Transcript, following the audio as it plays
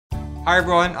Hi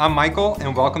everyone, I'm Michael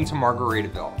and welcome to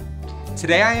Margaritaville.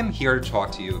 Today I am here to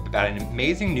talk to you about an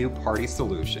amazing new party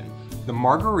solution, the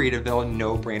Margaritaville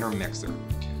No-Brainer Mixer.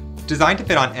 Designed to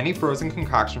fit on any frozen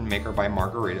concoction maker by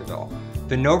Margaritaville,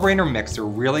 the No-Brainer Mixer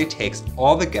really takes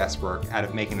all the guesswork out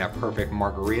of making that perfect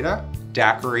margarita,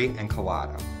 daiquiri, and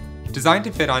colada. Designed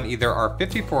to fit on either our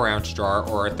 54-ounce jar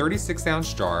or our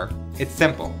 36-ounce jar, it's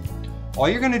simple. All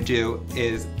you're gonna do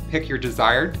is pick your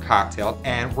desired cocktail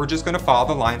and we're just gonna follow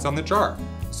the lines on the jar.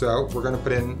 So we're gonna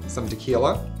put in some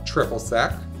tequila, triple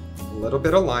sec, a little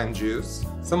bit of lime juice,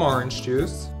 some orange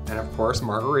juice, and of course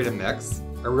margarita mix.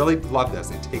 I really love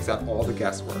this, it takes out all the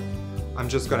guesswork. I'm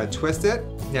just gonna twist it.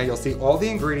 Now you'll see all the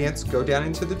ingredients go down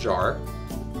into the jar.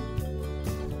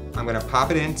 I'm gonna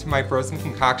pop it into my frozen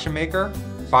concoction maker,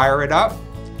 fire it up,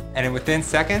 and within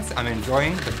seconds I'm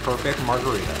enjoying the perfect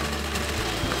margarita.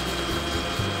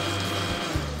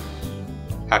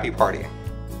 Happy partying.